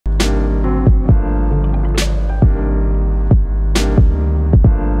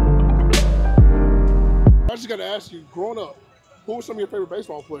got to ask you, growing up, who were some of your favorite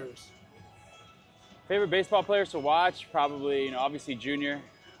baseball players? Favorite baseball players to watch? Probably, obviously Junior.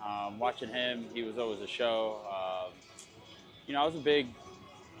 Watching him, he was always a show. I was a big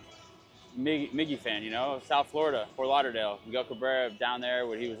Miggy fan, South Florida, Fort Lauderdale. Miguel Cabrera down there,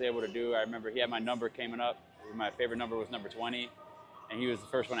 what he was able to do. I remember he had my number coming up. My favorite number was number 20, and he was the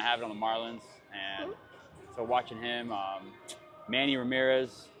first one to have it on the Marlins. And so watching him, Manny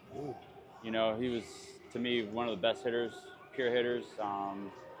Ramirez, he was, to me, one of the best hitters, pure hitters.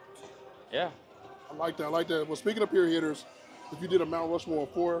 Yeah. I like that. Well, speaking of pure hitters, if you did a Mount Rushmore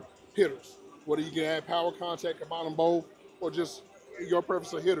of 4 hitters, whether you can add power, contact, combine them both, or just your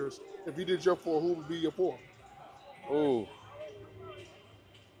preference of hitters, if you did your 4, who would be your 4? Ooh.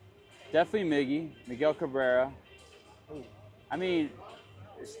 Definitely Miguel Cabrera. Ooh. I mean,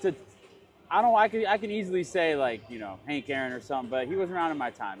 I can easily say like, Hank Aaron or something, but he wasn't around in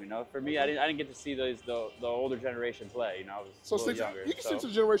my time, For me, I didn't get to see the older generation play, I was a little younger. You can stick to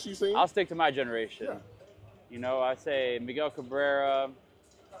the generation you've seen. I'll stick to my generation. Yeah. I say Miguel Cabrera,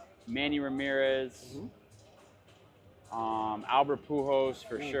 Manny Ramirez, Albert Pujols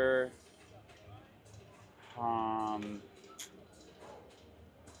for sure.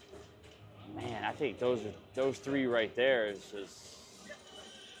 Man, I think those 3 right there is just,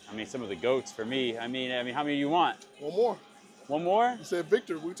 some of the GOATs for me. How many do you want? One more. One more? You said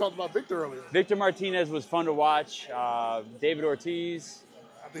Victor. We talked about Victor earlier. Victor Martinez was fun to watch. David Ortiz.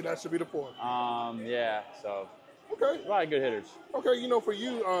 I think that should be the 4th. Yeah, so. Okay. A lot of good hitters. Okay, for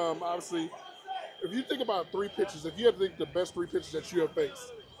you, obviously, if you think about 3 pitchers, if you have to think the best 3 pitchers that you have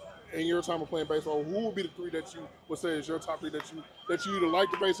faced in your time of playing baseball, who would be the 3 that you would say is your top 3 that you either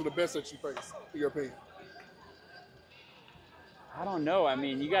like to face or the best that you face, in your opinion? I don't know.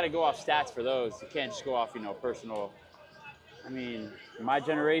 You got to go off stats for those. You can't just go off, personal. My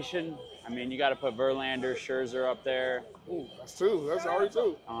generation, you got to put Verlander, Scherzer up there. Ooh, that's 2. That's already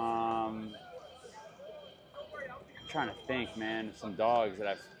 2. I'm trying to think, man, of some dogs that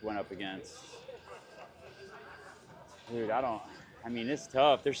I've went up against. Dude, it's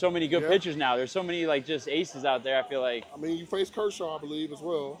tough. There's so many good pitchers now. There's so many, just aces out there, I feel like. You faced Kershaw, I believe, as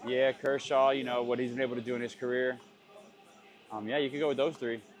well. Yeah, Kershaw, what he's been able to do in his career. Yeah, you could go with those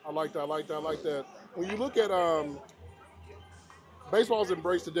 3. I like that. When you look at baseball's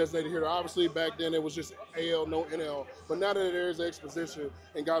embraced the designated hitter. Obviously, back then it was just AL, no NL. But now that there's exposition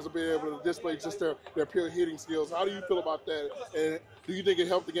and guys are being able to display just their pure hitting skills, how do you feel about that? And do you think it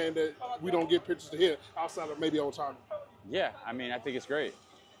helped the game that we don't get pitchers to hit outside of maybe old time? Yeah, I think it's great.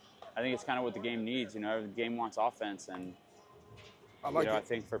 I think it's kind of what the game needs. The game wants offense, and I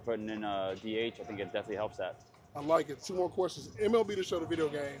think for putting in a DH, I think it definitely helps that. I like it. 2 more questions. MLB The Show, the video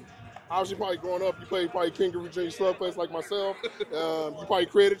game. Obviously, probably growing up, you played King Griffey Jr. Slug Place like myself. You probably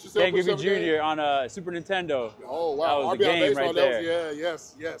created yourself. King Griffey Jr. on a Super Nintendo. Oh, wow. That was the game right there.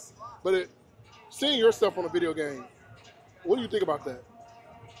 Yes. But seeing yourself on a video game, what do you think about that?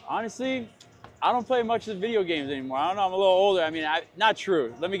 Honestly, I don't play much of the video games anymore. I don't know. I'm a little older. Not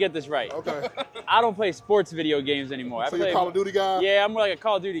true. Let me get this right. Okay. I don't play sports video games anymore. So you're a Call of Duty guy? Yeah, I'm more like a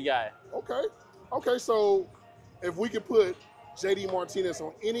Call of Duty guy. Okay, so if we could put JD Martinez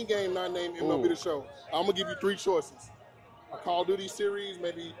on any game not named MLB The Show, I'm going to give you 3 choices. A Call of Duty series,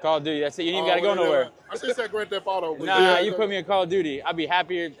 maybe. Call of Duty, that's it. You ain't even got to go nowhere. I should say Grand Theft Auto. Nah, you put me in Call of Duty. I'd be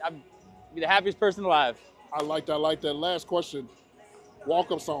happier. I'd be the happiest person alive. I like that. Last question.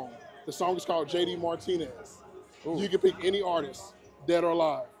 Walk-up song. The song is called JD Martinez. Ooh. You can pick any artist, dead or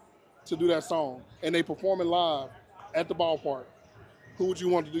alive, to do that song. And they perform it live at the ballpark. Who would you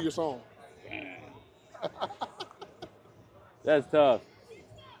want to do your song? That's tough.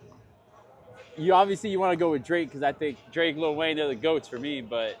 You want to go with Drake because I think Drake, Lil Wayne, they're the GOATs for me.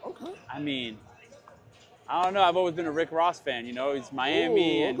 But I don't know. I've always been a Rick Ross fan. He's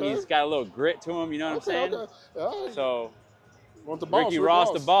Miami and he's got a little grit to him. You know what I'm saying? Right. So Ricky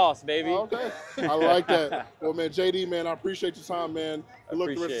Ross, the boss, baby. Okay, I like that. Well, man, JD, man, I appreciate your time, man. Good luck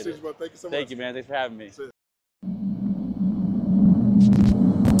the rest of the season, bro. Thank you so much. Thank you, man. Thanks for having me.